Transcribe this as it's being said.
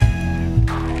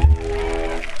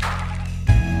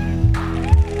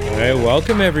Hey,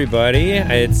 welcome everybody.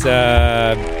 It's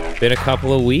been a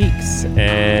couple of weeks,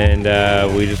 and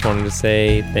we just wanted to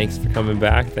say thanks for coming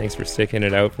back. Thanks for sticking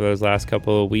it out for those last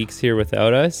couple of weeks here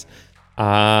without us.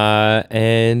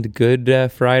 And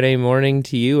good Friday morning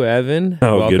to you, Evan.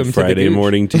 Oh, welcome good Friday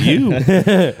morning to you.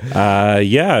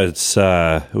 Yeah, it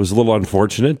was a little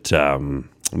unfortunate.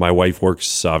 My wife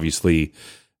works obviously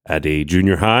at a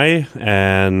junior high,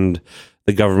 and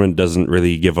the government doesn't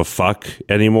really give a fuck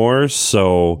anymore.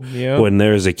 So when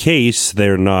there's a case,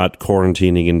 they're not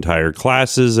quarantining entire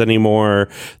classes anymore.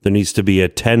 There needs to be a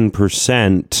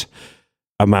 10%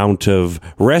 amount of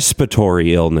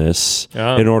respiratory illness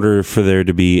in order for there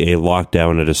to be a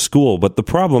lockdown at a school. But the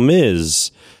problem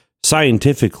is,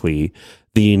 scientifically,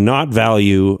 the not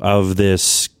value of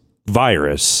this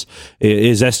virus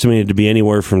is estimated to be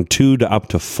anywhere from 2 to up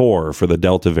to 4 for the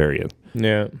Delta variant.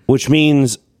 Yeah. Which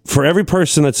means for every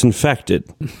person that's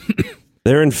infected,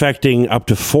 they're infecting up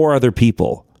to 4 other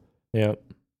people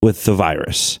with the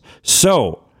virus.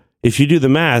 So if you do the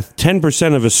math,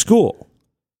 10% of a school,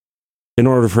 in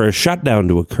order for a shutdown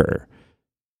to occur,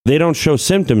 they don't show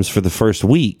symptoms for the first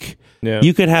week. Yeah.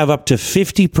 You could have up to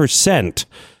 50%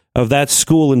 of that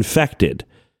school infected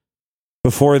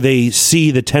before they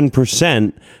see the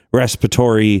 10%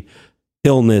 respiratory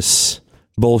illness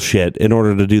bullshit in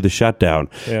order to do the shutdown.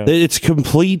 Yeah. It's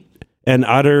complete and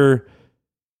utter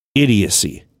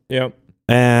idiocy. Yep.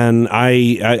 And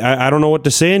I don't know what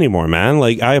to say anymore, man.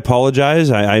 Like, I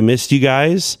apologize. I missed you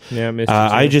guys. Yeah, I missed you too.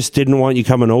 I just didn't want you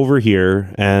coming over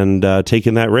here and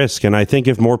taking that risk. And I think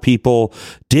if more people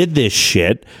did this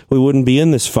shit, we wouldn't be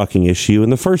in this fucking issue in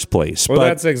the first place. Well,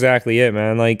 that's exactly it,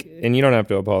 man. Like, and you don't have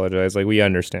to apologize. Like, we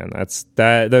understand. One of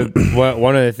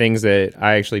the things that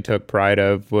I actually took pride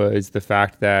of was the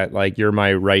fact that, like, you're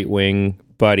my right-wing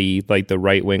buddy, like the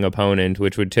right-wing opponent,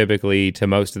 which would typically, to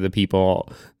most of the people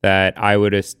that I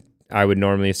would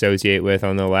normally associate with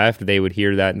on the left, they would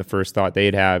hear that, and the first thought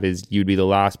they'd have is you'd be the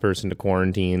last person to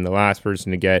quarantine, the last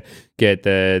person to get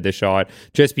the shot,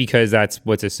 just because that's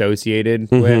what's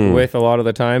associated with a lot of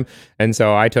the time. And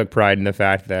so I took pride in the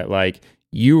fact that, like,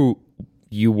 you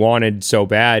wanted so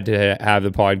bad to have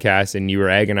the podcast and you were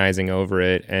agonizing over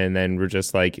it, and then we're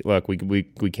just like, look, we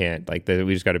can't, like,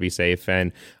 we just got to be safe.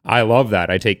 And I love that.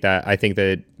 I think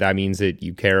that means that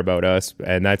you care about us,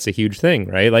 and that's a huge thing,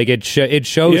 right? Like, it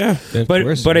shows. Yeah,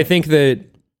 but I think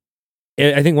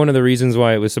one of the reasons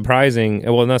why it was surprising,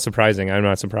 well, not surprising, I'm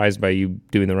not surprised by you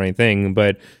doing the right thing,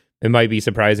 but it might be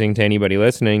surprising to anybody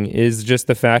listening, is just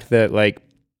the fact that, like,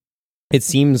 it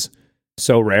seems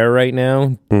so rare right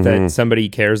now that somebody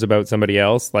cares about somebody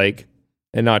else, like,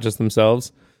 and not just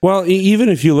themselves. Well, even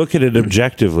if you look at it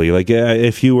objectively, like,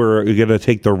 if you were going to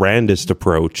take the Randist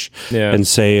approach and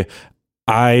say,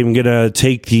 I'm going to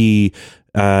take the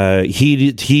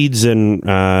heeds and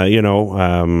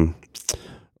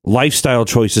lifestyle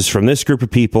choices from this group of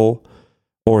people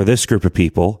or this group of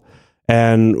people,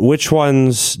 and which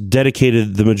ones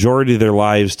dedicated the majority of their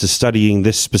lives to studying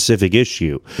this specific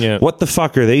issue. Yeah. What the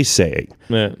fuck are they saying?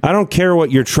 Yeah. I don't care what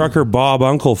your trucker Bob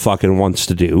uncle fucking wants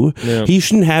to do. Yeah. He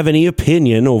shouldn't have any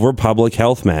opinion over public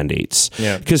health mandates.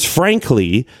 Because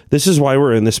frankly, this is why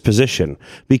we're in this position.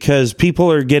 Because people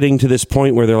are getting to this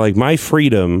point where they're like, my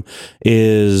freedom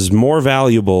is more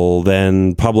valuable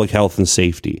than public health and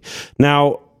safety.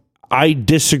 Now, I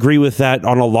disagree with that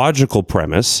on a logical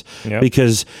premise,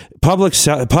 because public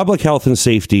health and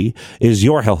safety is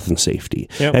your health and safety.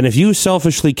 Yep. And if you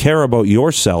selfishly care about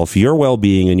yourself, your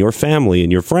well-being, and your family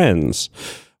and your friends,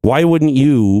 why wouldn't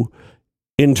you,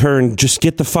 in turn, just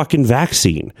get the fucking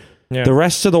vaccine? Yeah. The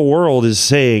rest of the world is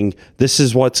saying, this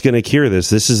is what's going to cure this.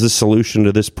 This is the solution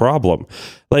to this problem.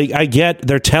 Like, I get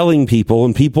they're telling people,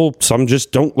 and some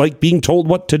just don't like being told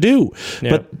what to do.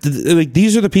 Yeah. But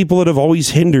these are the people that have always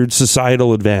hindered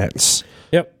societal advance.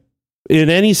 Yep. In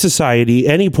any society,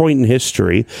 any point in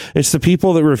history, it's the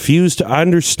people that refuse to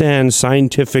understand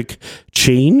scientific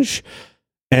change.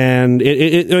 And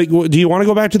do you want to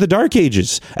go back to the Dark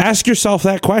Ages? Ask yourself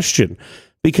that question,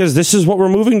 because this is what we're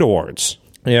moving towards.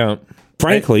 Yeah.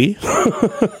 Frankly.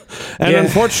 And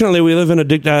unfortunately, we live in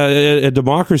a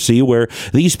democracy where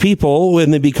these people, when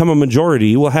they become a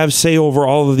majority, will have say over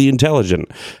all of the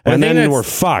intelligent. And then we're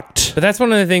fucked. But that's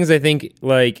one of the things I think,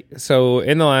 like, so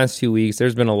in the last 2 weeks,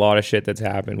 there's been a lot of shit that's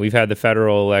happened. We've had the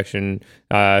federal election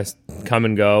come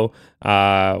and go.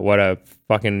 What a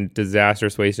fucking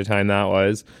disastrous waste of time that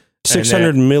was.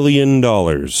 $600 million.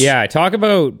 Yeah, talk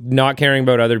about not caring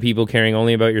about other people, caring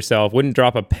only about yourself. Wouldn't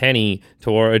drop a penny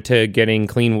to getting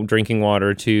clean drinking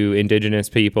water to Indigenous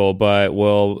people, but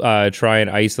will try and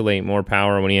isolate more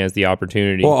power when he has the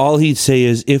opportunity. Well, all he'd say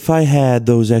is, if I had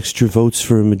those extra votes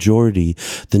for a majority,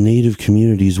 the Native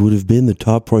communities would have been the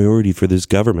top priority for this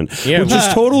government, which is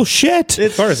total shit.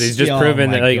 Of course, he's just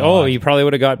proven that, he probably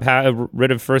would have got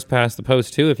rid of first past the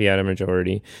post too if he had a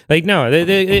majority. Like, no,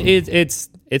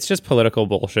 it's just political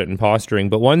bullshit and posturing.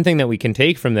 But one thing that we can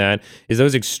take from that is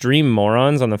those extreme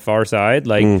morons on the far side,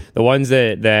 like the ones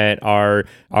that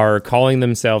are calling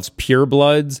themselves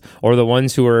purebloods, or the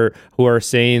ones who are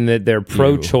saying that they're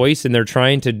pro-choice and they're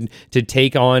trying to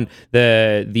take on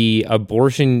the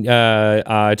abortion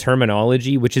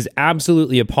terminology, which is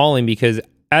absolutely appalling because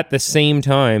at the same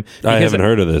time, I haven't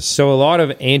heard of this. So a lot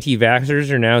of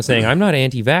anti-vaxxers are now saying, I'm not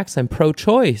anti-vax, I'm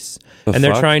pro-choice. And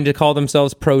they're trying to call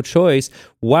themselves pro-choice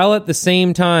while at the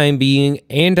same time being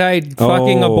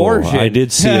anti-fucking abortion. I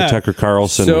did see a Tucker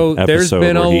Carlson episode there's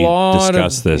been where he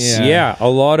discussed discussed this. Yeah, a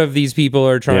lot of these people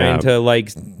are trying to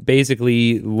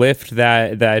basically lift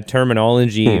that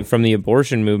terminology from the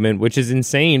abortion movement, which is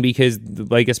insane because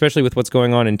especially with what's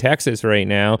going on in Texas right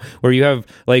now, where you have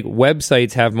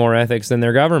websites have more ethics than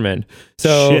their government.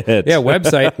 So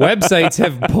websites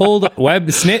have pulled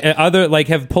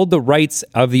have pulled the rights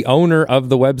of the owner of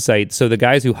the website. So the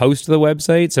guys who host the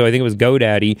website, so I think it was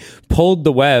GoDaddy, pulled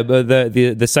the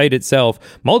the site itself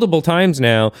multiple times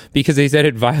now because they said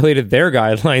it violated their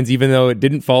guidelines, even though it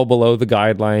didn't fall below the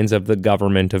guidelines of the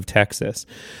government of Texas.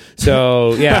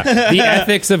 So the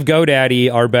ethics of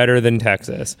GoDaddy are better than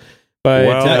Texas.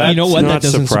 But you know what? That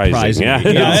doesn't surprise me.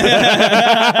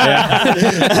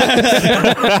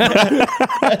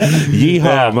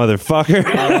 Yeehaw, motherfucker!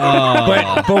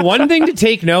 But one thing to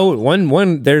take note: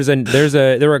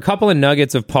 there were a couple of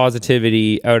nuggets of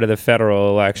positivity out of the federal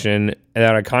election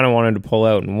that I kind of wanted to pull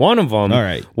out, and one of them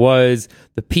was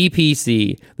the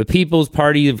PPC, the People's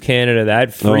Party of Canada,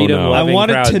 that freedom-loving crowd. I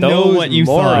wanted to know what you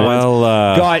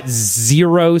thought. Got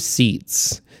 0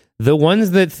 seats. The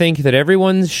ones that think that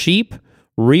everyone's sheep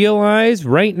realize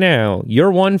right now your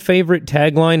one favorite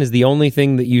tagline is the only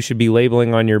thing that you should be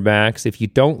labeling on your backs. If you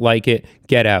don't like it,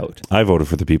 get out. I voted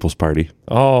for the People's Party.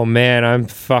 Oh, man, I'm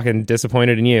fucking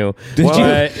disappointed in you. Did you?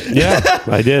 Yeah,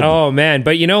 I did. Oh, man.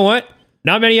 But you know what?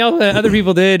 Not many other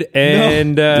people did,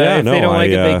 and if they don't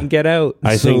like it, they can get out.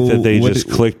 I think that they just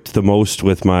clicked the most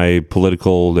with my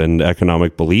political and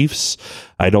economic beliefs.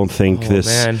 I don't think this.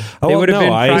 Man. They would have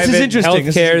been private this is interesting.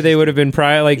 healthcare. They would have been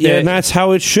private, and that's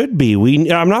how it should be.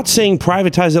 I'm not saying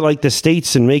privatize it like the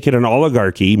states and make it an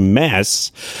oligarchy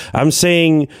mess. I'm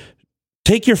saying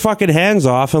take your fucking hands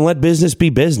off and let business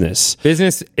be business.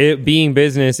 Being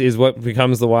business is what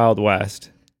becomes the Wild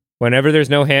West. Whenever there's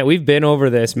no hand, we've been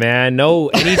over this, man. No,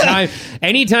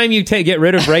 anytime you get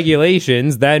rid of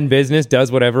regulations, then business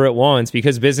does whatever it wants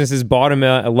because business's bottom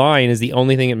line is the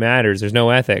only thing that matters. There's no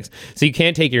ethics. So you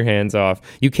can't take your hands off.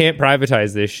 You can't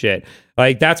privatize this shit.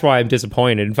 That's why I'm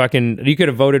disappointed. You could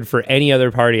have voted for any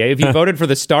other party. If you voted for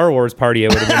the Star Wars party, I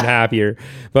would have been happier.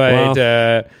 But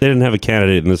they didn't have a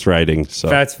candidate in this riding, so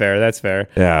that's fair.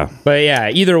 Yeah. But yeah,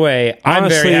 either way, I'm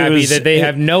honestly, very happy that they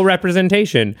have no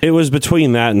representation. It was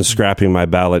between that and scrapping my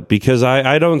ballot because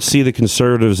I don't see the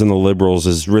conservatives and the liberals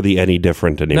as really any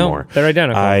different anymore. No, they're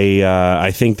identical. I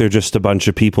think they're just a bunch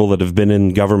of people that have been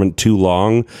in government too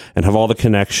long and have all the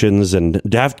connections and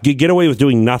have to get away with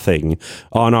doing nothing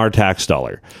on our tax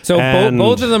dollar. So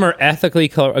both of them are ethically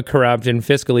corrupt and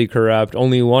fiscally corrupt.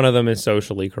 Only one of them is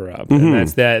socially corrupt. And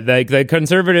that's that. The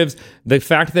conservatives, the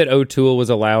fact that O'Toole was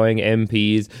allowing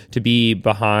MPs to be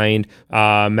behind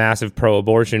massive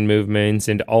pro-abortion movements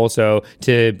and also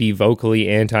to be vocally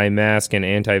anti-mask and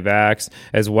anti-vax,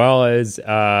 as well as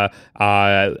I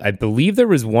believe there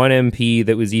was one MP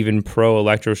that was even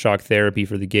pro-electroshock therapy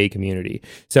for the gay community.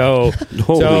 So,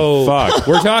 holy fuck.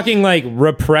 We're talking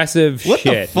repressive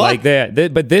shit like that.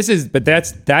 But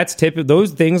that's typical.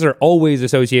 Those things are always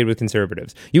associated with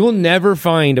conservatives. You will never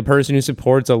find a person who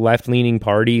supports a left-leaning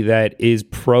party that is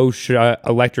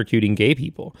pro-electrocuting gay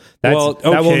people. That will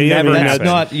never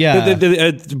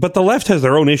happen. But the left has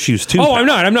their own issues too. Oh,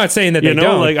 I'm not saying that they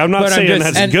don't. I'm not saying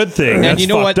that's a good thing. And that's you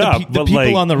know what? The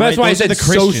people on the right, that's why I said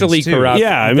socially corrupt.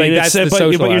 Yeah, I mean,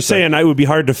 but you're saying it would be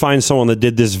hard to find someone that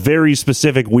did this very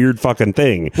specific weird fucking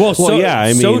thing.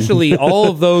 Socially, all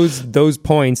of those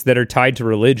points that are tied to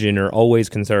religion are always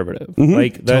conservative.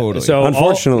 Totally. So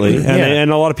unfortunately,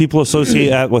 and a lot of people associate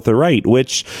that with the right,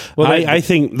 which I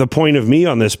think the point of me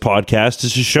on this podcast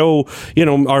is to show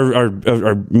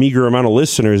our meager amount of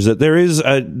listeners that there is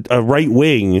a right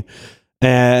wing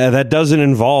that doesn't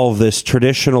involve this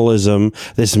traditionalism,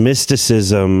 this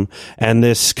mysticism, and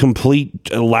this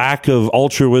complete lack of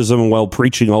altruism while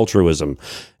preaching altruism.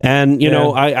 And, you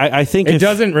know, I think it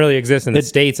doesn't really exist in the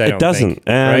States, I don't think.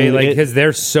 Right? Like, because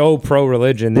they're so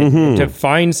pro-religion. To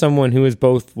find someone who has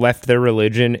both left their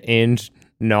religion and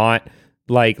not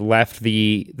like left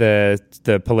the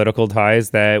political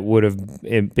ties that would have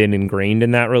been ingrained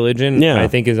in that religion, I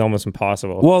think is almost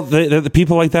impossible. Well, the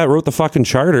people like that wrote the fucking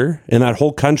charter, and that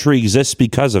whole country exists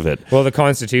because of it. Well, the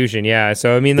Constitution,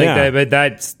 so I mean, like, but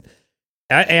that's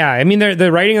I mean,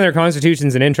 the writing of their Constitution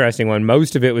is an interesting one.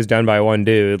 Most of it was done by one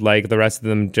dude. Like, the rest of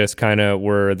them just kind of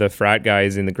were the frat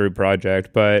guys in the group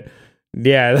project, but.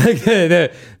 Yeah, like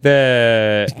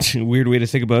the weird way to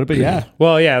think about it, but yeah.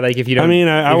 Well, yeah, like if you don't. I mean,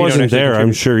 I wasn't there.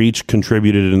 I'm sure each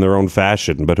contributed in their own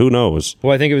fashion, but who knows?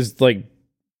 Well, I think it was like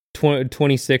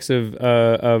 26 of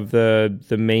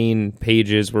the main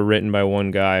pages were written by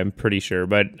one guy. I'm pretty sure,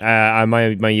 but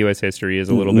my U.S. history is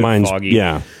a little bit foggy.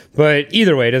 Yeah, but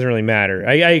either way, it doesn't really matter.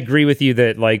 I agree with you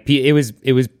that like it was.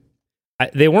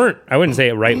 They weren't, I wouldn't say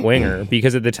a right-winger,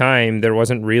 because at the time, there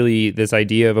wasn't really this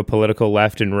idea of a political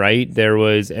left and right. There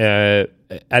was, at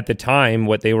the time,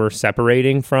 what they were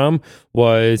separating from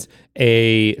was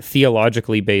a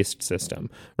theologically based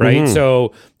system, right?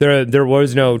 So there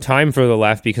was no time for the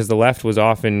left, because the left was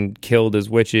often killed as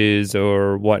witches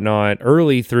or whatnot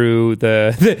early through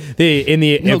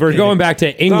if we're going back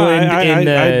to England in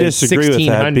the I disagree 1600s. with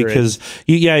that, because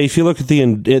if you look at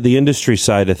the industry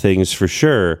side of things, for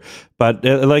sure. But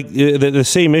the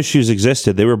same issues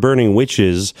existed. They were burning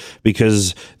witches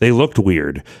because they looked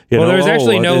weird. There's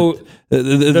actually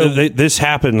this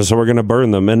happened, so we're going to burn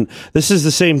them. And this is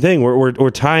the same thing. We're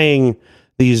tying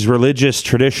these religious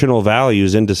traditional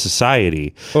values into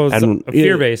society. Well, and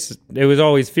fear-based. It was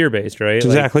always fear-based, right? That's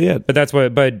exactly it. But that's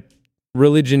what. But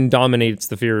religion dominates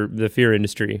the fear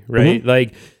industry, right?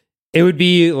 Like, it would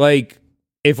be like.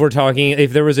 If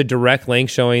there was a direct link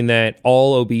showing that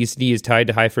all obesity is tied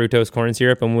to high fructose corn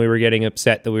syrup, and we were getting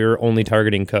upset that we were only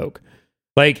targeting Coke.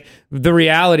 Like, the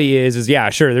reality is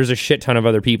sure, there's a shit ton of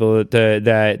other people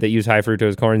that use high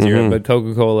fructose corn syrup, but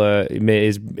Coca-Cola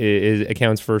is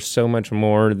accounts for so much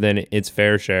more than its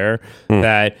fair share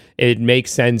that it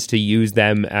makes sense to use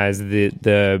them as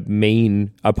the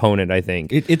main opponent, I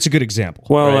think. It's a good example.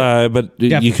 Well, right? But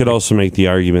you could also make the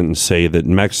argument and say that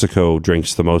Mexico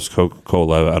drinks the most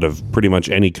Coca-Cola out of pretty much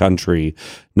any country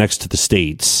next to the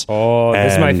States. Oh,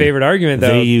 this is my favorite argument, though.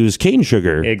 They use cane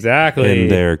sugar in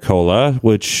their cola,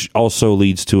 which also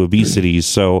leads to obesity.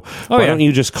 So why don't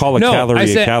you just call a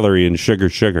calorie and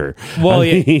sugar? Well,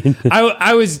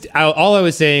 all I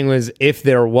was saying was, if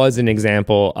there was an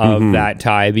example of that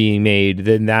tie being made,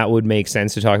 then that would make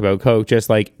sense to talk about Coke. Just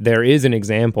like there is an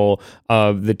example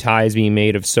of the ties being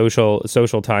made of social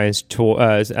ties to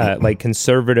like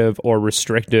conservative or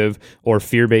restrictive or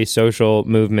fear-based social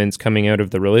movements coming out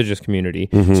of the religious community.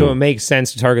 So it makes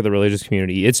sense to target the religious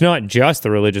community. It's not just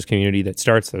the religious community that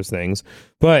starts those things,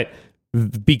 but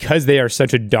because they are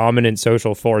such a dominant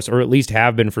social force, or at least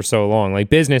have been for so long, like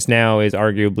business now is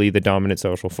arguably the dominant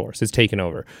social force. It's taken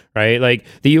over, right? Like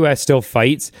the US still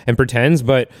fights and pretends,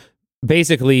 but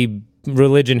basically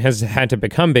religion has had to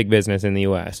become big business in the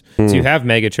US. So you have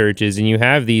mega churches and you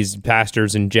have these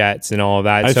pastors and jets and all of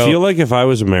that. I feel like if I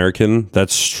was American,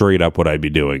 that's straight up what I'd be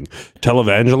doing.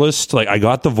 Televangelist, like I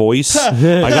got the voice,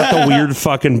 I got the weird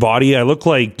fucking body. I look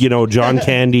like, John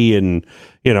Candy and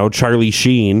Charlie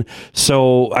Sheen.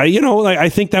 So I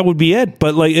think that would be it.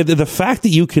 But like the fact that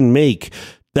you can make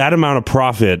that amount of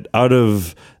profit out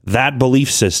of that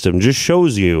belief system just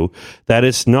shows you that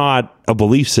it's not a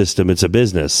belief system, it's a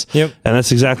business. Yep. And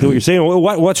that's exactly what you're saying.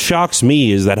 What shocks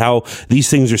me is that how these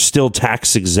things are still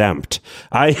tax exempt.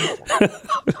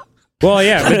 Well,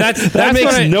 yeah, but that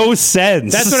makes no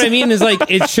sense. That's what I mean, is like,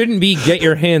 it shouldn't be get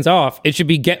your hands off. It should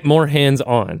be get more hands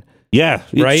on. Yeah,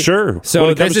 right. Sure.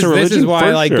 So this is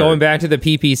why, like, going back to the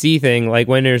PPC thing, like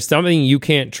when there's something you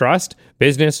can't trust,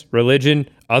 business, religion,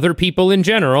 other people in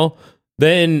general,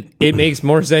 then it makes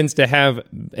more sense to have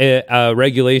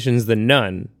regulations than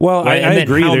none. Well, I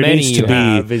agree. How there many needs to you be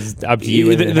have is up to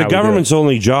you. The government's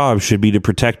only job should be to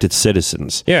protect its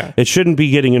citizens. Yeah, it shouldn't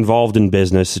be getting involved in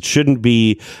business. It shouldn't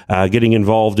be getting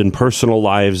involved in personal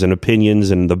lives and opinions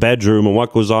and the bedroom and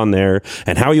what goes on there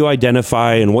and how you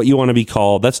identify and what you want to be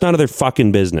called. That's none of their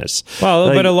fucking business.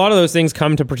 Well, but a lot of those things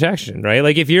come to protection, right?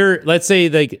 Like if you're, let's say,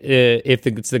 like if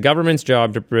it's the government's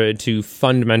job to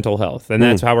fund mental health, and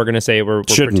that's how we're going to say we're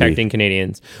protecting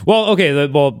Canadians. Well, okay.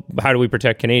 Well, how do we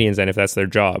protect Canadians then if that's their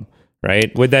job?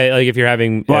 right? Would that, like, if you're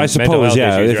having Well, I mental suppose, health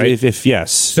yeah. issues, right? If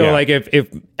yes. So, yeah. like, if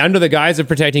under the guise of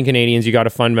protecting Canadians, you got to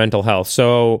fund mental health.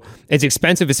 So it's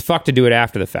expensive as fuck to do it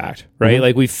after the fact, right?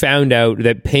 Like, we found out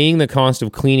that paying the cost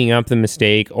of cleaning up the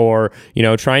mistake or, you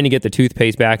know, trying to get the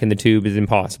toothpaste back in the tube is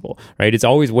impossible, right? It's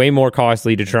always way more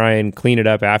costly to try and clean it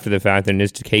up after the fact than it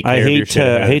is to take care of your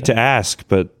shit. I hate to ask,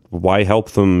 but why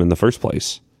help them in the first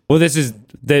place? Well,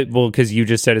 because you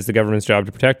just said it's the government's job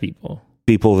to protect people.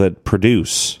 People that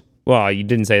produce. Well, you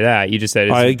didn't say that. You just said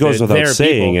It goes without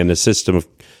saying people. in a system of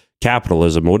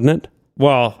capitalism, wouldn't it?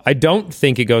 Well, I don't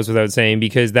think it goes without saying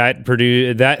because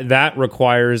that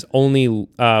requires only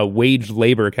wage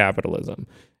labor capitalism.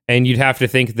 And you'd have to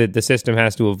think that the system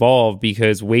has to evolve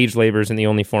because wage labor isn't the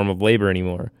only form of labor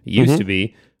anymore. It used to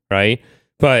be, right?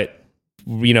 But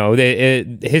you know,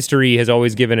 history has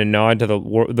always given a nod to the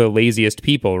laziest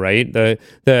people, right?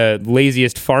 The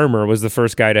laziest farmer was the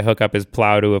first guy to hook up his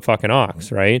plow to a fucking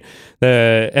ox, right?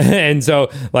 And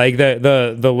so like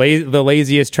the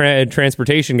laziest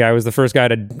transportation guy was the first guy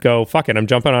to go, fuck it, I'm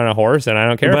jumping on a horse and I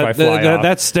don't care if I fly off.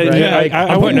 That's right? yeah,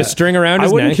 I'm putting a string around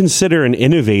his neck. I wouldn't consider an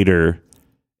innovator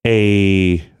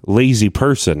a lazy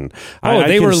person.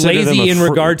 They were lazy in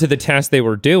regard to the task they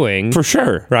were doing. For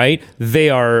sure. Right? They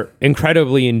are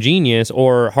incredibly ingenious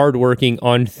or hardworking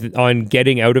on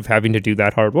getting out of having to do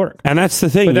that hard work. And that's the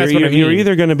thing. You're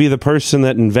either going to be the person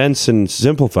that invents and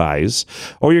simplifies,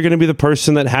 or you're going to be the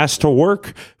person that has to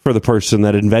work for the person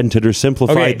that invented or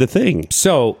simplified the thing.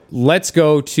 So let's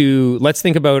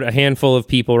think about a handful of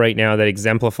people right now that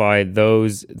exemplify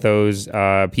those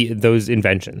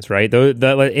inventions, right?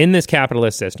 In this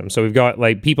capitalist system. So we've got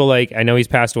like people like, I know he's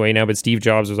passed away now, but Steve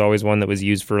Jobs was always one that was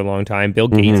used for a long time. Bill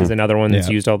Gates is another one that's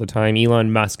used all the time.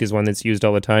 Elon Musk is one that's used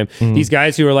all the time. These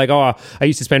guys who are like, oh, I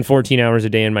used to spend 14 hours a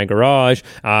day in my garage.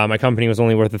 My company was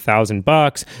only worth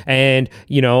 $1,000, and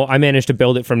you know, I managed to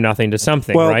build it from nothing to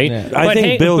something, right? Yeah. I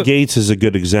think Bill Gates is a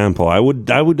good example. I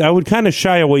would kind of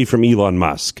shy away from Elon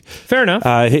Musk. Fair enough.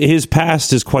 His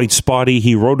past is quite spotty.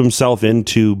 He wrote himself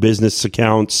into business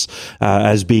accounts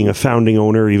as being a founding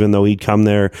owner, even though he'd come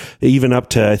there even up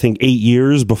to I think 8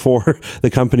 years before the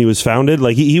company was founded.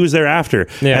 Like he was there after,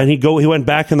 and he went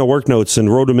back in the work notes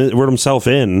and wrote himself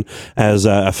in as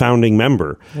a founding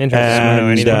member. And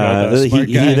he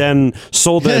then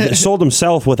sold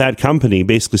himself with that company,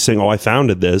 basically saying, "Oh, I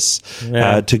founded this,"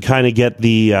 to kind of get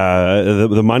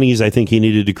the monies I think he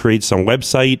needed to create some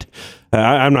website.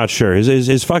 I'm not sure.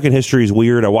 His fucking history is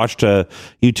weird. I watched a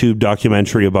YouTube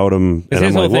documentary about him. And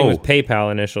his whole thing was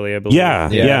PayPal initially, I believe. Yeah.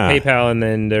 PayPal, and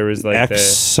then there was like X the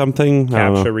something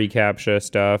reCAPTCHA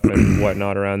stuff and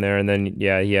whatnot around there, and then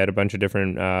he had a bunch of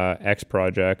different X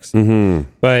projects.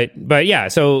 But yeah,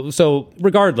 so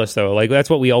regardless though, like that's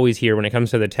what we always hear when it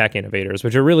comes to the tech innovators,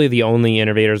 which are really the only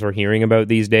innovators we're hearing about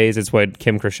these days. It's what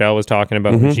Kim Krischel was talking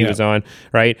about when she was on,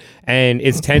 right? And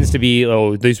it tends to be,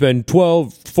 they spend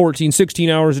 12, 14,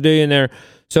 16 hours a day in there.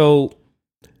 So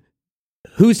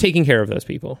who's taking care of those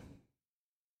people?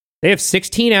 They have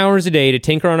 16 hours a day to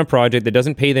tinker on a project that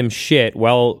doesn't pay them shit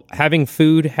while having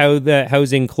food,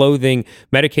 housing, clothing,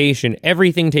 medication,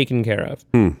 everything taken care of.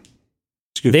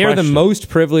 They are the most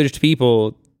privileged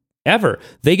people ever.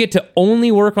 They get to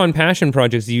only work on passion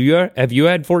projects. Have you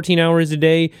had 14 hours a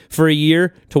day for a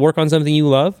year to work on something you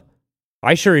love?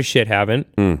 I sure as shit haven't.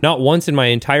 Not once in my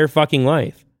entire fucking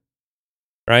life.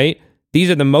 Right? These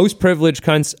are the most privileged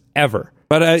cunts ever.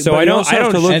 But I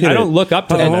don't look up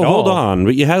to them at all. Hold on,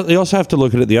 but you also have to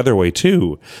look at it the other way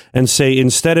too, and say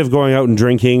instead of going out and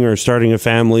drinking or starting a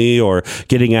family or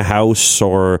getting a house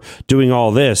or doing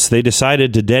all this, they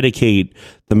decided to dedicate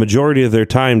the majority of their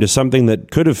time to something that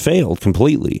could have failed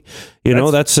completely.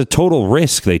 That's a total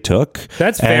risk they took.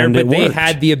 That's fair, but they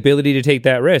had the ability to take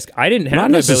that risk. I didn't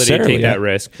have the ability to take that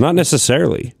risk. Not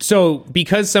necessarily. So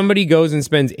because somebody goes and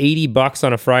spends $80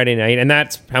 on a Friday night, and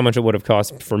that's how much it would have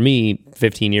cost for me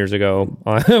 15 years ago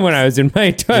when I was in my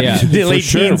late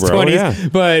teens, 20s. Yeah.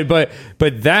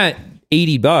 But that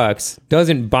 $80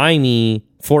 doesn't buy me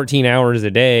 14 hours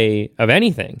a day of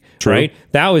anything, right?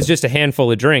 That was just a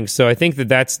handful of drinks. So I think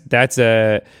that's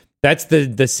the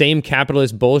same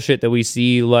capitalist bullshit that we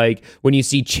see, like when you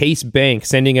see Chase Bank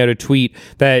sending out a tweet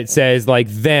that says like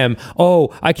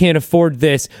oh, I can't afford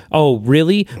this. Oh,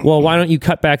 really? Well, why don't you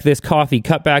cut back this coffee,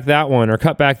 cut back that one, or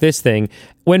cut back this thing?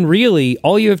 When really,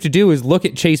 all you have to do is look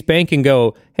at Chase Bank and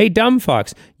go, hey, dumb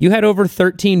fucks, you had over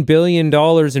 $13 billion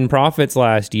in profits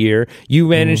last year. You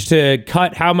managed to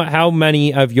cut how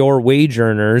many of your wage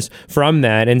earners from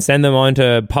that and send them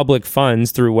onto public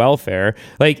funds through welfare?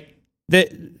 Like,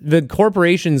 the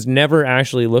corporations never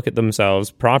actually look at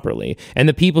themselves properly, and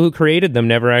the people who created them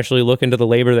never actually look into the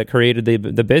labor that created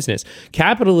the business.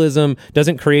 Capitalism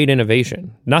doesn't create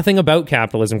innovation. Nothing about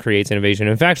capitalism creates innovation.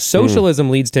 In fact, socialism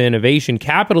leads to innovation.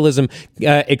 Capitalism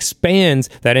expands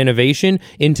that innovation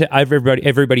into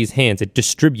everybody's hands. It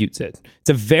distributes it. It's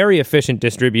a very efficient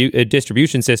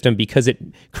distribution system because it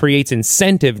creates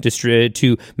incentive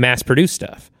to mass produce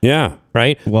stuff. Yeah.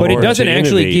 Right. Well, but it doesn't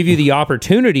actually innovate. give you the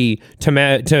opportunity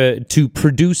to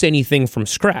produce anything from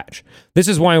scratch. This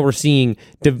is why we're seeing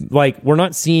we're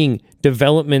not seeing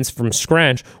developments from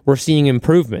scratch. We're seeing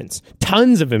improvements,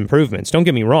 tons of improvements. Don't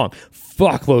get me wrong,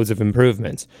 fuckloads of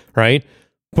improvements. Right.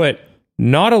 But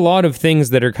not a lot of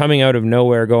things that are coming out of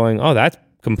nowhere going, oh, that's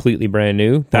completely brand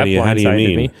new. That how do you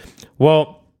mean? me.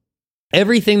 Well,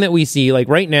 everything that we see, like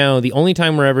right now, the only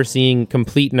time we're ever seeing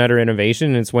complete and utter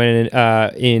innovation, it's when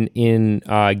in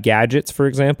gadgets, for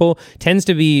example, tends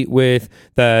to be with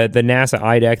the NASA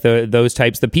IDEC, those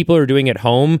types. The people who are doing it at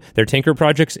home, their Tinker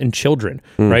projects, and children,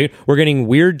 right? We're getting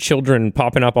weird children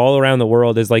popping up all around the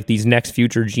world as like these next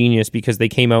future genius because they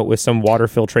came out with some water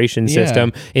filtration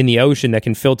system in the ocean that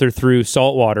can filter through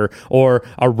salt water, or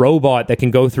a robot that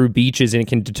can go through beaches and it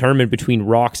can determine between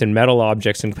rocks and metal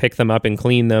objects and pick them up and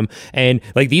clean them. And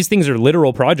like these things are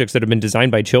literal projects that have been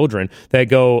designed by children that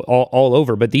go all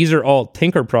over. But these are all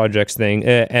Tinker projects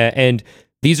and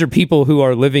these are people who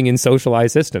are living in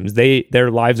socialized systems.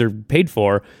 Their lives are paid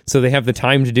for, so they have the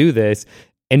time to do this.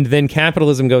 And then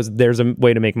capitalism goes, there's a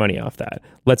way to make money off that.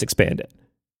 Let's expand it.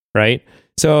 Right?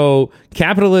 So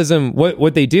capitalism,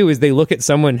 what they do is they look at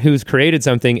someone who's created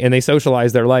something and they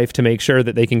socialize their life to make sure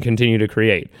that they can continue to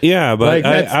create. Yeah, but like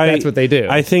that's what they do.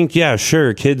 I think, yeah,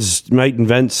 sure, kids might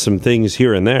invent some things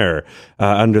here and there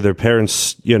under their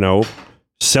parents',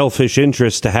 selfish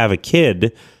interest to have a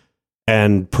kid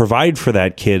and provide for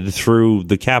that kid through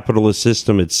the capitalist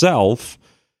system itself.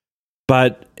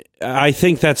 But I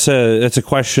think that's a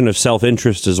question of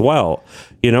self-interest as well.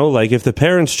 Like if the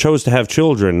parents chose to have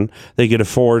children, they could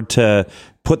afford to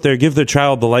give their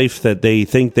child the life that they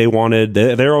think they wanted,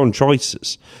 their own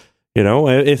choices.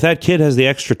 If that kid has the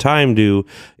extra time to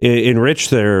enrich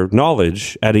their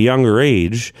knowledge at a younger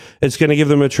age, it's going to give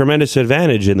them a tremendous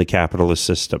advantage in the capitalist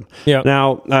system. Yeah.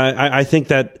 Now, I think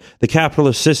that the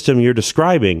capitalist system you're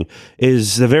describing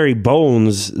is the very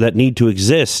bones that need to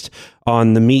exist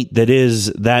on the meat that is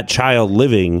that child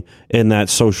living in that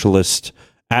socialist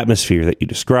atmosphere that you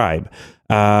describe.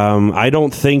 I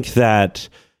don't think that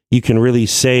you can really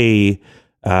say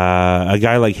a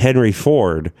guy like Henry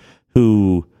Ford,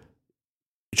 who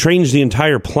changed the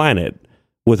entire planet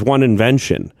with one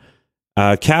invention,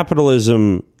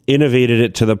 capitalism innovated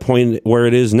it to the point where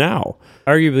it is now.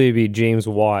 Arguably, it'd be James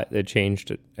Watt that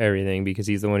changed everything because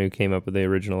he's the one who came up with the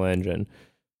original engine.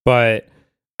 But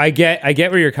I get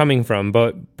where you're coming from,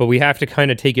 but we have to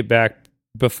kind of take it back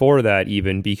before that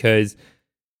even, because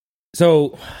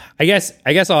so I guess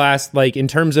I'll ask, like, in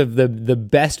terms of the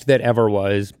best that ever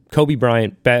was, Kobe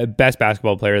Bryant, best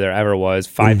basketball player there ever was,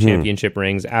 5 championship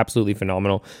rings, absolutely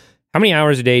phenomenal. How many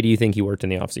hours a day do you think he worked in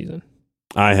the off season?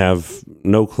 I have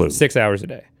no clue. 6 hours a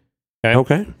day.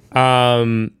 Okay.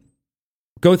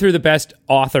 Go through the best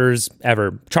authors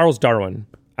ever. Charles Darwin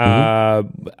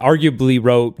arguably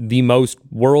wrote the most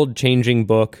world-changing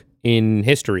book in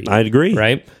history. I'd agree.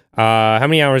 Right? How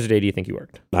many hours a day do you think he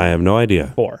worked? I have no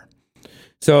idea. 4.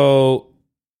 So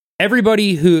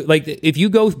everybody who, like, if you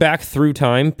go back through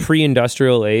time,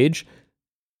 pre-industrial age,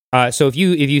 so if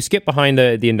you skip behind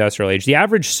the industrial age, the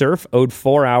average serf owed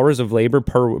 4 hours of labor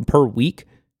per week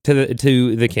to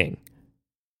the king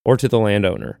or to the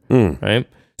landowner, right?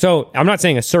 So I'm not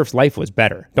saying a serf's life was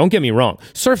better. Don't get me wrong.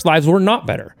 Serfs' lives were not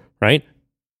better, right?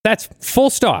 That's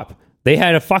full stop. They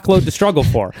had a fuckload to struggle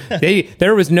for.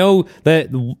 There was no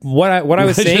what I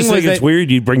was saying just was it's weird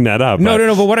you bring that up. No.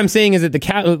 But what I'm saying is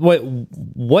that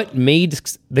what made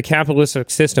the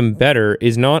capitalistic system better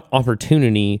is not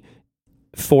opportunity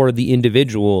for the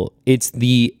individual. It's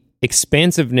the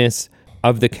expansiveness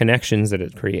of the connections that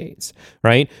it creates.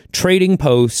 Right? Trading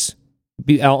posts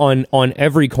on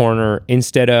every corner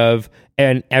instead of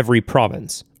in every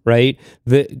province. Right?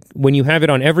 When you have it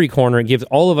on every corner, it gives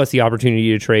all of us the opportunity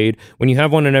to trade. When you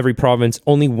have one in every province,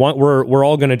 only one, we're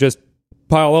all going to just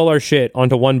pile all our shit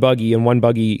onto one buggy, and one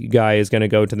buggy guy is going to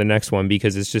go to the next one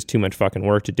because it's just too much fucking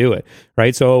work to do it.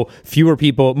 Right? So fewer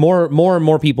people, more and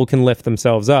more people can lift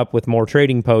themselves up with more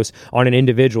trading posts on an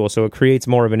individual. So it creates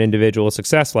more of an individual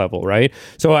success level. Right?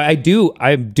 So I do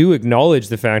acknowledge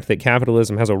the fact that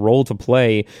capitalism has a role to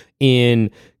play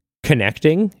in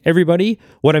connecting everybody.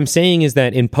 What I'm saying is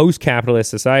that in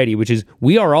post-capitalist society, which is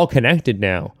we are all connected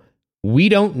now, we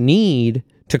don't need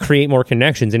to create more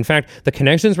connections. In fact, the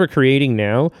connections we're creating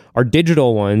now are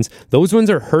digital ones. Those ones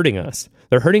are hurting us.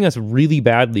 They're hurting us really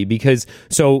badly because,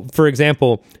 so for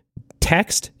example,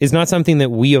 text is not something that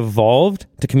we evolved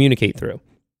to communicate through,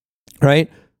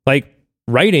 right? Like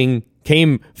writing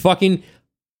came fucking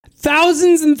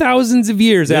thousands and thousands of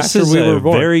years after we were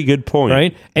born. Very good point.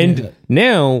 Right? And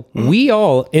now we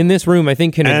all in this room, I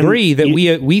think, can agree that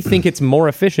we think it's more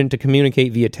efficient to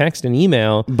communicate via text and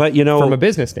email, but from a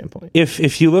business standpoint.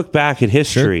 If you look back at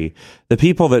history, the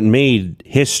people that made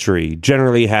history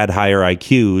generally had higher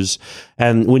IQs.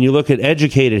 And when you look at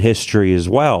educated history as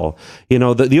well,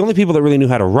 the only people that really knew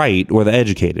how to write were the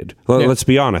educated. Let's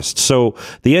be honest. So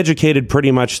the educated,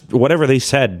 pretty much whatever they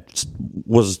said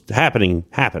was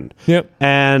happened. Yep.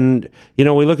 And,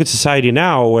 we look at society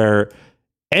now where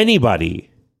anybody,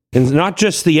 and not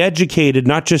just the educated,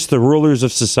 not just the rulers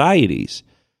of societies,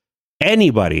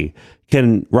 anybody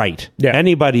can write. Yeah.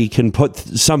 Anybody can put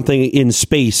something in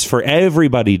space for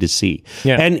everybody to see.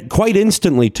 Yeah. And quite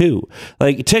instantly too.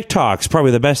 Like TikTok's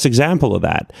probably the best example of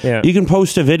that. Yeah. You can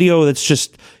post a video that's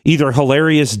just either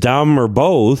hilarious, dumb, or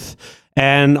both,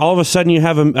 and all of a sudden you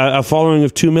have a following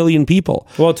of 2 million people.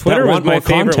 Well, Twitter was my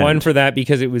favorite one for that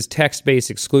because it was text-based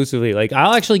exclusively. Like,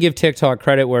 I'll actually give TikTok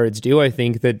credit where it's due. I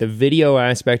think that the video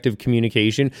aspect of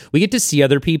communication, we get to see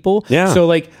other people. Yeah. So,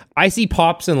 like, I see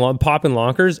pop and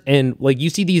lockers, and, like, you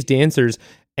see these dancers,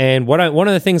 and one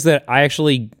of the things that I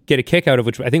actually get a kick out of,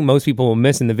 which I think most people will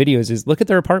miss in the videos, is look at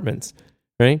their apartments,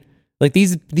 right? Like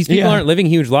these people aren't living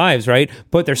huge lives, right?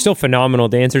 But they're still phenomenal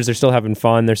dancers. They're still having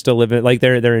fun. They're still living, like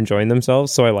they're enjoying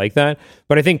themselves. So I like that.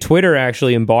 But I think Twitter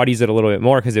actually embodies it a little bit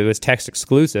more because it was text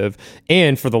exclusive.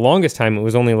 And for the longest time, it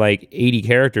was only like 80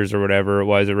 characters or whatever it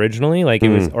was originally. Like it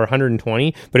was, or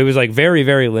 120, but it was like very,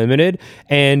 very limited.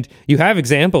 And you have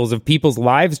examples of people's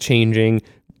lives changing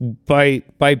by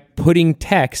putting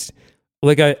text,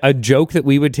 like a joke that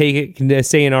we would take it,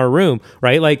 say in our room,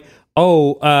 right? Like,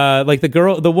 like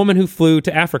the woman who flew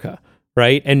to Africa,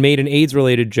 right? And made an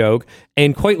AIDS-related joke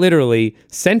and quite literally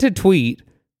sent a tweet,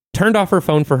 turned off her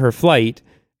phone for her flight,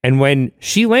 and when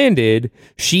she landed,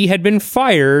 she had been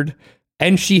fired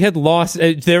and she had lost...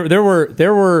 there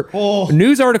were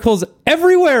news articles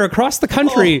everywhere across the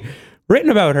country written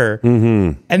about her.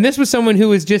 Mm-hmm. And this was someone who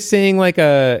was just saying like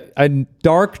a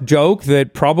dark joke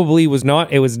that probably was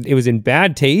not... It was in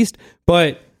bad taste,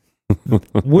 but...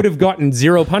 would have gotten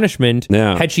zero punishment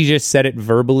had she just said it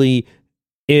verbally,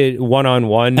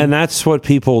 one-on-one. And that's what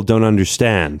people don't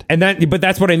understand. But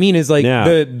that's what I mean is like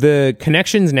the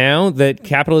connections now that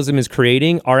capitalism is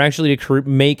creating are actually to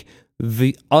make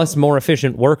us more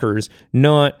efficient workers,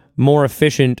 not more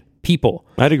efficient people.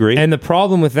 I'd agree. And the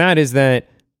problem with that is that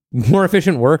more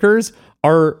efficient workers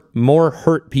are more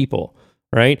hurt people,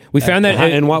 right? We found that...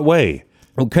 In what way?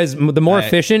 Because the more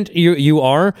efficient you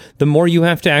are, the more you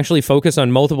have to actually focus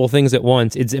on multiple things at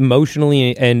once. It's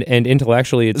emotionally and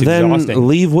intellectually, it's exhausting. Then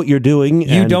leave what you're doing.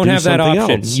 You don't have that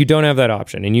option. Else. You don't have that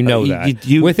option, and you know that.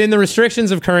 Within the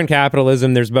restrictions of current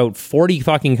capitalism, there's about 40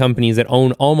 fucking companies that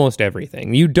own almost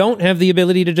everything. You don't have the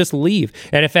ability to just leave.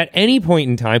 And if at any point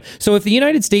in time, so if the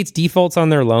United States defaults on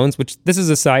their loans, which this is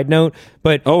a side note,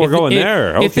 but we're going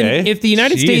there. Okay. If the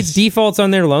United States defaults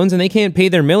on their loans and they can't pay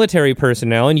their military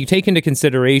personnel, and you take into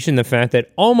consideration the fact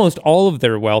that almost all of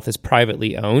their wealth is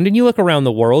privately owned, and you look around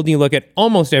the world and you look at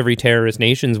almost every terrorist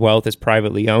nation's wealth is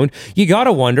privately owned, you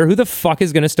gotta wonder who the fuck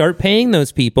is going to start paying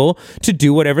those people to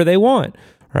do whatever they want,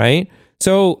 right?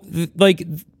 So, like,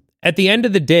 at the end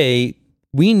of the day,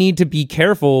 we need to be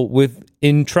careful with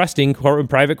entrusting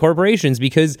private corporations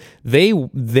because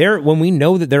when we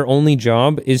know that their only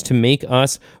job is to make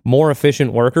us more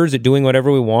efficient workers at doing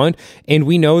whatever we want, and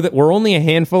we know that we're only a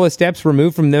handful of steps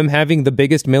removed from them having the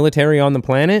biggest military on the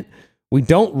planet, we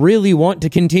don't really want to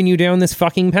continue down this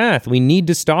fucking path. We need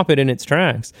to stop it in its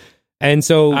tracks. And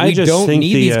so we don't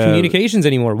need these communications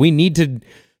anymore. We need to...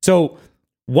 So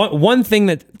one thing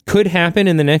that could happen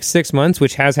in the next 6 months,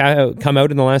 which has come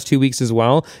out in the last 2 weeks as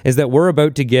well, is that we're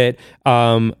about to get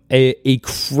a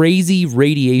crazy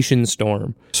radiation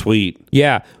storm. Sweet.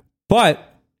 Yeah.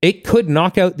 But it could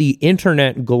knock out the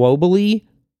internet globally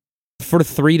for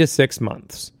 3 to 6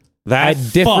 months. At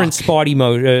different spotty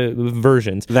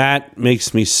versions. That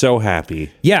makes me so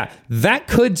happy. Yeah. That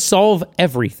could solve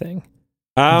everything.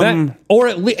 Or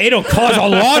at least it'll cause a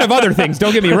lot of other things,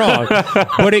 don't get me wrong,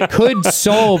 but it could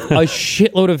solve a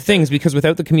shitload of things because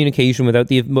without the communication,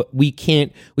 we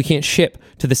can't ship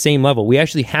to the same level. We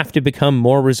actually have to become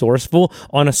more resourceful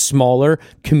on a smaller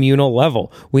communal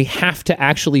level. We have to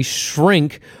actually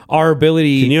shrink our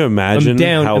ability. Can you imagine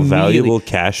how valuable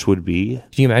cash would be?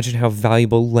 Can you imagine how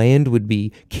valuable land would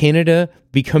be? Canada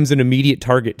becomes an immediate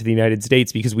target to the United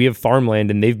States because we have farmland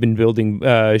and they've been building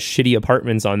shitty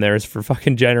apartments on theirs for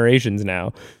fucking generations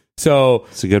now. So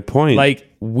that's a good point. Like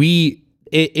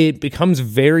it becomes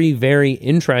very, very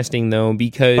interesting though,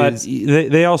 because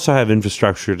but they also have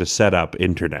infrastructure to set up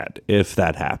internet if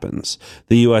that happens.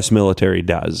 The U.S. military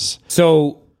does.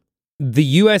 So the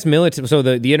U.S. military, so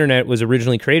the internet was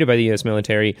originally created by the U.S.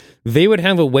 military. They would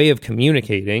have a way of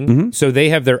communicating. So they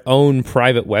have their own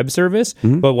private web service.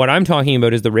 But what I'm talking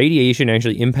about is the radiation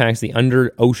actually impacts the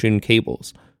under ocean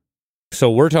cables. So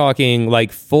we're talking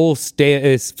like full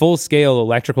scale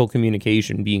electrical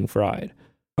communication being fried.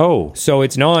 Oh, so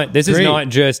it's not. This is not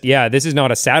just. Yeah, this is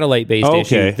not a satellite based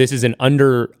issue. This is an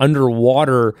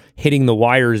underwater hitting the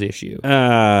wires issue.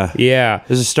 Yeah,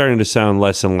 this is starting to sound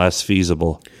less and less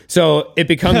feasible. So it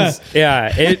becomes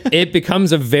it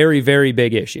becomes a very, very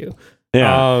big issue.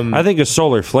 Yeah, I think a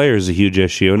solar flare is a huge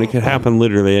issue, and it could happen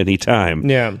literally any time.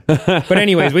 Yeah, but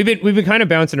anyways, we've been kind of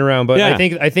bouncing around, but I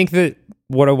think that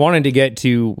what I wanted to get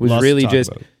to was really just.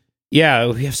 Yeah,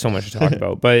 we have so much to talk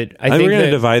about, but I think we're going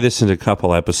to divide this into a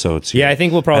couple episodes here. Yeah, I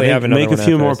think we'll probably have another make a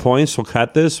few more points. We'll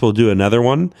cut this. We'll do another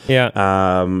one. Yeah.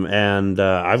 And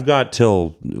I've got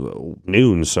till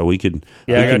noon, so we could.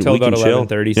 Yeah, I got till about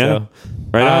 11:30. So,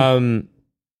 right on.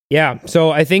 Yeah.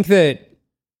 So I think that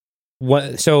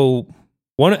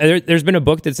there's been a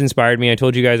book that's inspired me. I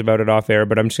told you guys about it off air,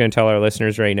 but I'm just going to tell our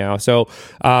listeners right now. So,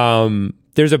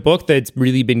 there's a book that's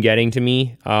really been getting to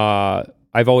me.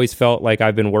 I've always felt like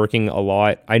I've been working a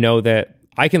lot. I know that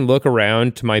I can look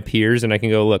around to my peers and I can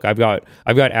go, look, I've got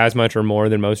as much or more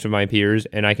than most of my peers,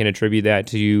 and I can attribute that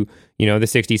to, the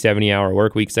 60, 70 hour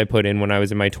work weeks I put in when I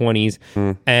was in my 20s.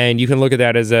 And you can look at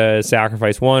that as a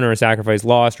sacrifice won or a sacrifice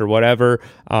lost or whatever.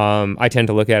 I tend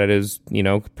to look at it as,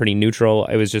 pretty neutral.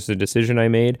 It was just a decision I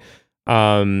made.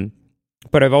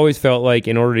 But I've always felt like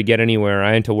in order to get anywhere,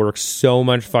 I had to work so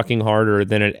much fucking harder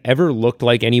than it ever looked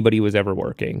like anybody was ever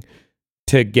working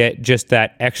to get just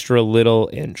that extra little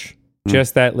inch.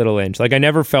 Just that little inch. Like I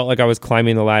never felt like I was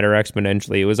climbing the ladder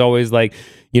exponentially. It was always like,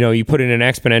 you put in an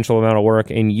exponential amount of work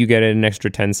and you get an extra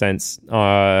 10 cents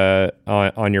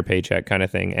on your paycheck kind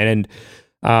of thing. And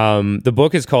the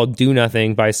book is called Do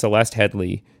Nothing by Celeste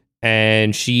Headley.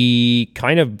 And she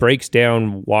kind of breaks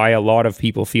down why a lot of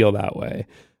people feel that way.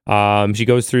 She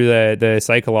goes through the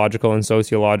psychological and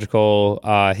sociological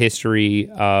history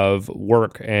of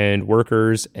work and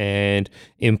workers and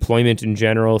employment in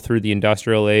general through the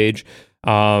industrial age,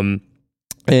 and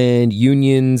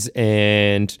unions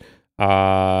and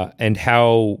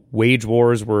how wage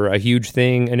wars were a huge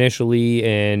thing initially.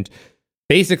 And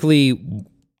basically,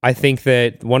 I think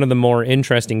that one of the more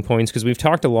interesting points, because we've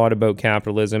talked a lot about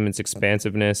capitalism, its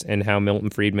expansiveness, and how Milton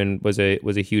Friedman was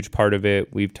a huge part of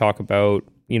it. We've talked about,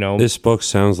 this book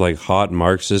sounds like hot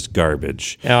Marxist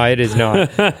garbage. No, it is not.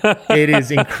 It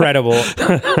is incredible.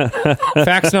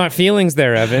 Facts, not feelings,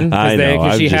 there, Evan. I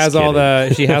know. She has all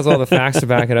the facts to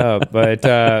back it up.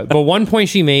 But one point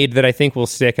she made that I think will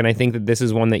stick, and I think that this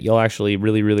is one that you'll actually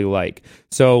really, really like.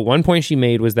 So one point she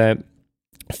made was that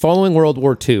following World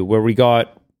War II, where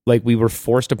we were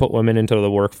forced to put women into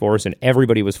the workforce and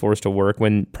everybody was forced to work,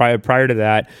 when prior to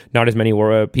that, not as many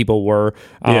people were.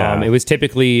 It was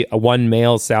typically a one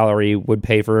male salary would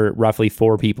pay for roughly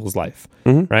 4 people's life,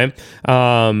 right?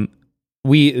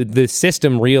 The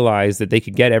system realized that they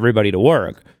could get everybody to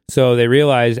work. So they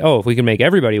realized, if we can make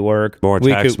everybody work,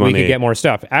 we could get more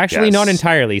stuff. Actually, not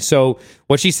entirely. So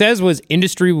what she says was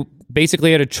industry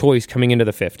basically had a choice coming into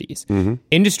the 50s.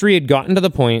 Industry had gotten to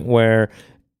the point where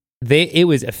it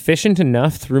was efficient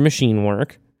enough through machine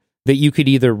work that you could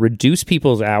either reduce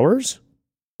people's hours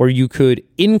or you could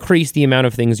increase the amount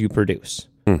of things you produce,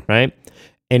 right?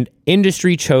 And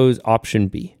industry chose option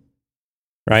B,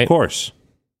 right? Of course.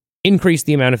 Increase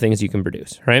the amount of things you can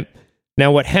produce, right?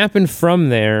 Now, what happened from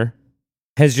there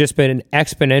has just been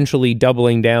exponentially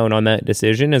doubling down on that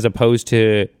decision as opposed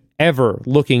to ever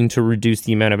looking to reduce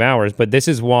the amount of hours. But this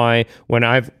is why when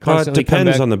I've constantly it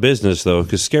depends on the business, though,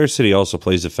 because scarcity also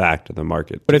plays a fact in the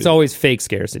market. But it's always fake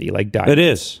scarcity, like diet. It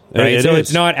is. Right?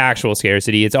 It's not actual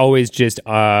scarcity. It's always just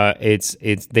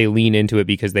it's they lean into it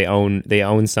because they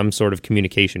own some sort of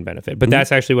communication benefit. But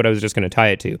that's actually what I was just going to tie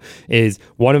it to. Is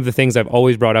one of the things I've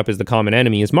always brought up as the common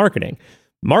enemy is marketing.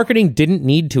 Marketing didn't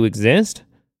need to exist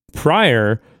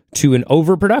prior to an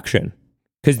overproduction.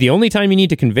 Because the only time you need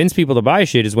to convince people to buy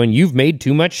shit is when you've made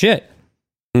too much shit.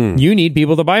 You need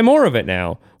people to buy more of it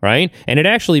now, right? And it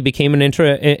actually became an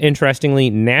interestingly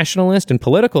nationalist and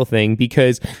political thing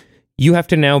because you have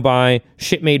to now buy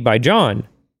shit made by John,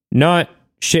 not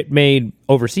shit made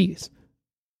overseas,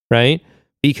 right?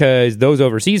 because those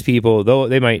overseas people, though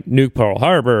they might nuke Pearl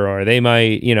Harbor, or they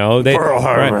might, Pearl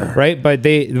Harbor, right? But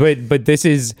this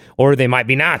is, or they might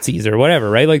be Nazis or whatever,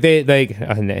 right? Like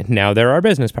now they're our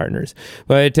business partners,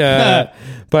 but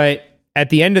but at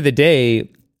the end of the day,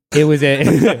 it was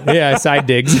side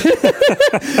digs.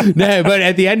 No, but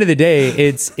at the end of the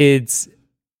day,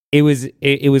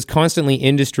 it was constantly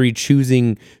industry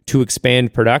choosing to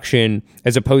expand production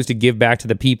as opposed to give back to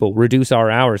the people, reduce our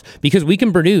hours, because we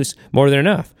can produce more than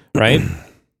enough, right?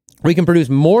 We can produce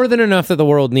more than enough that the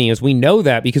world needs. We know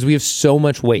that because we have so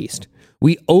much waste.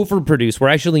 We overproduce. We're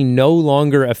actually no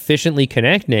longer efficiently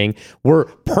connecting. We're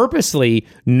purposely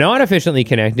not efficiently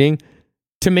connecting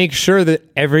to make sure that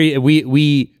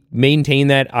we maintain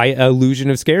that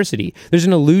illusion of scarcity. There's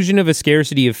an illusion of a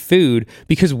scarcity of food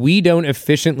because we don't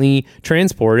efficiently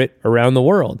transport it around the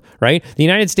world, right? The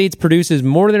United States produces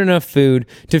more than enough food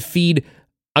to feed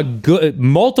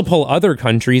multiple other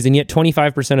countries, and yet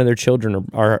 25% of their children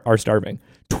are starving.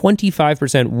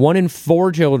 25%, 1 in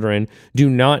 4 children do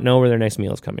not know where their next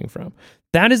meal is coming from.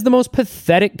 That is the most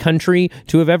pathetic country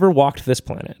to have ever walked this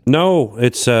planet. No,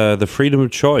 it's the freedom of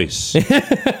choice.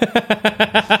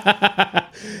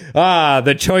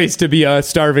 The choice to be a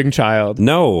starving child.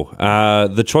 No,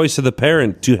 the choice of the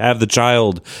parent to have the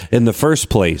child in the first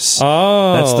place.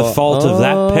 Oh, that's the fault of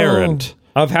that parent.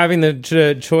 Of having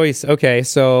the choice. Okay,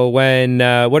 so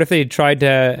what if they tried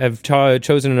to have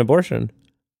chosen an abortion?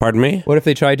 Pardon me? What if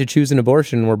they tried to choose an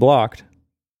abortion and were blocked?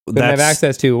 Couldn't have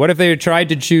access to. What if they tried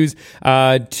to choose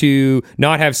to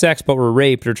not have sex but were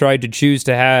raped, or tried to choose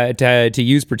to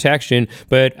use protection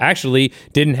but actually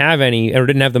didn't have any, or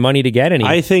didn't have the money to get any?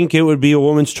 I think it would be a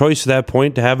woman's choice at that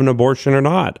point to have an abortion or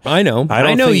not. I know.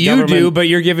 I know you do, but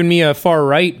you're giving me a far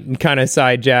right kind of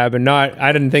side jab, and not.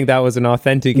 I didn't think that was an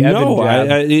authentic Evan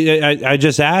jab. I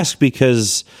just ask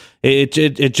because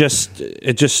it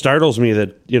just startles me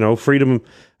that freedom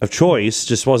of choice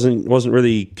just wasn't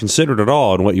really considered at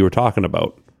all in what you were talking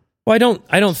about. Well,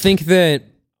 I don't think that.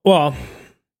 Well,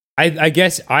 I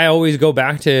guess I always go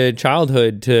back to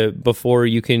childhood to before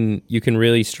you can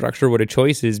really structure what a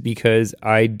choice is, because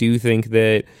I do think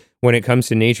that when it comes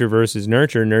to nature versus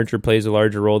nurture plays a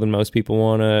larger role than most people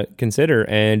want to consider,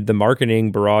 and the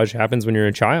marketing barrage happens when you're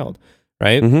a child,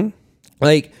 right? Mm-hmm.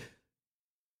 Like.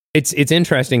 It's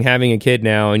interesting having a kid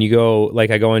now, and I go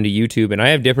onto YouTube and I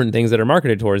have different things that are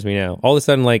marketed towards me now. All of a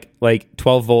sudden, like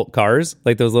 12-volt cars,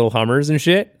 like those little Hummers and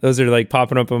shit, those are like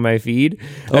popping up on my feed.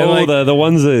 The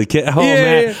ones that kid. Oh yeah,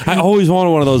 man, yeah. I always wanted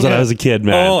one of those when I was a kid,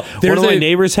 man. One of my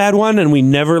neighbors had one, and we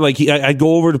never I'd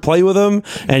go over to play with him,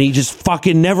 and he just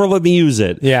fucking never let me use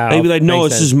it. Yeah, he'd be like, "No,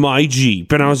 this is my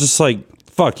Jeep," and I was just like,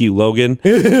 fuck you, Logan.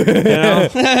 Yeah,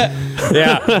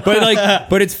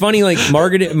 but it's funny. Like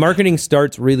marketing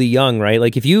starts really young, right?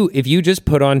 Like if you just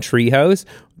put on Treehouse,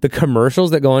 the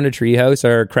commercials that go onto Treehouse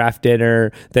are Kraft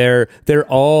Dinner. They're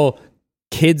all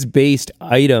kids-based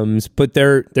items, but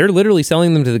they're literally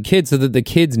selling them to the kids so that the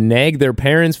kids nag their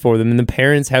parents for them, and the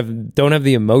parents don't have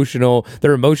the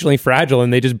they're emotionally fragile,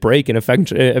 and they just break and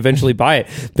eventually buy it.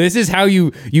 This is how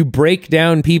you break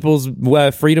down people's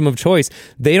freedom of choice.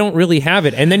 They don't really have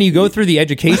it. And then you go through the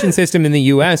education system in the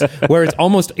US where it's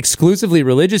almost exclusively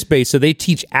religious based, so they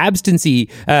teach abstinence,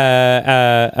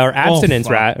 rather,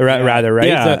 right?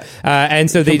 Yeah. So,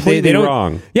 and so they don't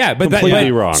wrong. Yeah, but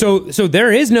completely wrong. So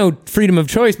there is no freedom of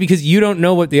choice because you don't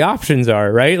know what the options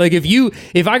are, right? Like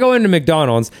if I go into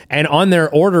McDonald's and on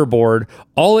their order board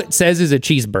all it says is a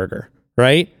cheeseburger,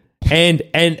 right? And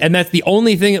that's the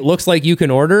only thing it looks like you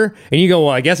can order, and you go,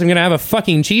 well, I guess I'm gonna have a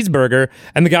fucking cheeseburger,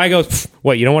 and the guy goes,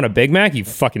 what, you don't want a Big Mac? You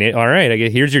fucking all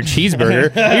right, here's your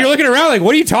cheeseburger. And you're looking around like,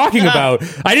 what are you talking about?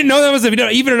 I didn't know that was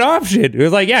even an option. It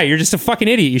was like, yeah, you're just a fucking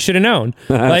idiot, you should have known.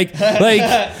 like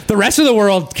the rest of the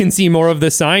world can see more of the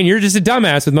sign, you're just a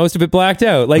dumbass with most of it blacked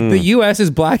out. Like the US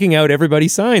is blacking out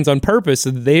everybody's signs on purpose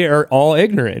so that they are all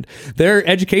ignorant. Their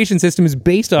education system is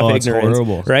based off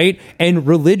ignorance, right? And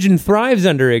religion thrives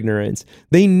under ignorance.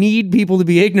 They need people to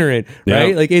be ignorant, right?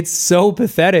 Yep. Like it's so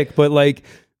pathetic, but like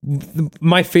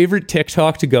my favorite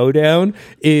TikTok to go down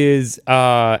is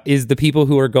the people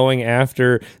who are going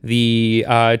after the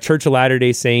Church of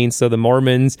Latter-day Saints, so the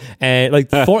Mormons, and like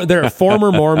they're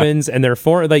former Mormons, and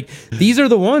these are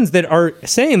the ones that are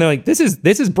saying, they're like, this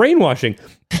is brainwashing.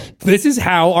 This is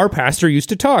how our pastor used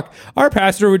to talk. Our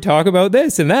pastor would talk about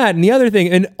this and that and the other thing,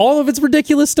 and all of its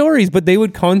ridiculous stories, but they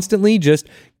would constantly just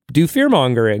do fear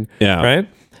mongering. Yeah. Right.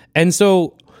 And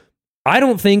so I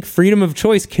don't think freedom of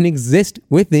choice can exist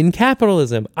within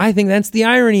capitalism. I think that's the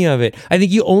irony of it. I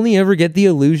think you only ever get the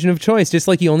illusion of choice, just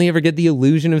like you only ever get the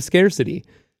illusion of scarcity.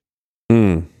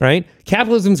 Right?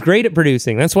 Capitalism's great at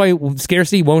producing. That's why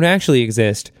scarcity won't actually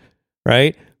exist.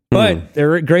 right? But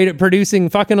they're great at producing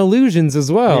fucking illusions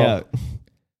as well. Yeah.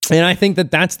 And I think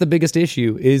that that's the biggest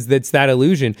issue, is that's that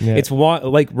illusion. Yeah. It's why,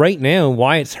 like right now,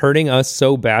 why it's hurting us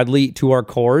so badly to our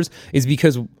cores is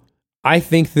because I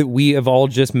think that we have all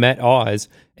just met Oz,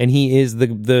 and he is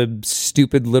the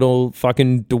stupid little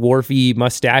fucking dwarfy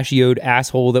mustachioed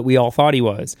asshole that we all thought he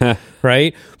was,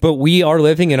 right? But we are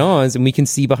living in Oz, and we can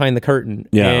see behind the curtain,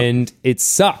 and it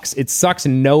sucks. It sucks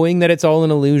knowing that it's all an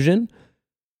illusion,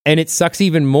 and it sucks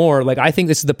even more. Like, I think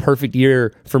this is the perfect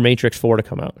year for Matrix 4 to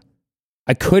come out.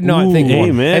 I could not think more.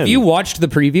 Amen. Have you watched the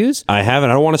previews? I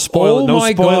haven't. I don't want to spoil it. No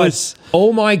spoilers. God.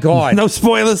 Oh my God. No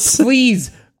spoilers.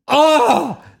 Please.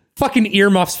 Fucking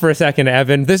earmuffs for a second,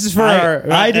 Evan. This is for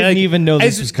I didn't even know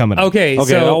this was coming. Okay, Okay,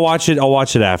 so I'll watch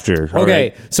it after. All okay,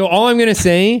 right. so all I'm gonna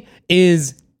say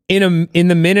is in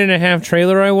the minute and a half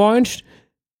trailer I watched,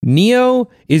 Neo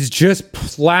is just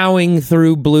plowing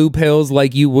through blue pills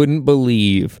like you wouldn't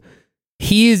believe.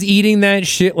 He is eating that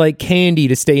shit like candy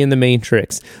to stay in the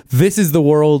Matrix. This is the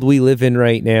world we live in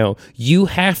right now. You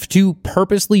have to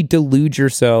purposely delude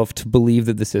yourself to believe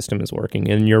that the system is working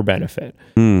in your benefit.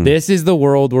 This is the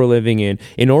world we're living in.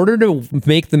 In order to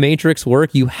make the Matrix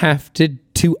work, you have to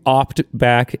opt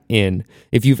back in.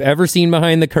 If you've ever seen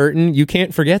behind the curtain, you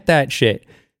can't forget that shit.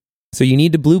 So you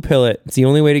need to blue pill it. It's the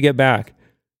only way to get back.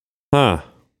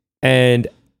 And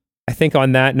I think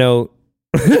on that note,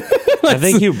 I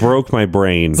think you broke my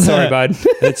brain. sorry, bud.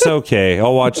 It's okay.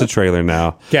 I'll watch the trailer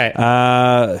now. Okay.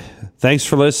 Thanks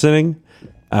for listening.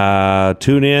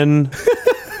 Tune in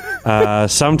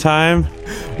sometime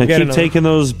and keep taking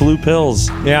those blue pills.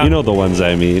 Yeah. You know the ones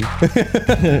I mean.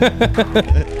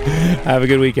 Have a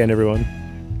good weekend, everyone.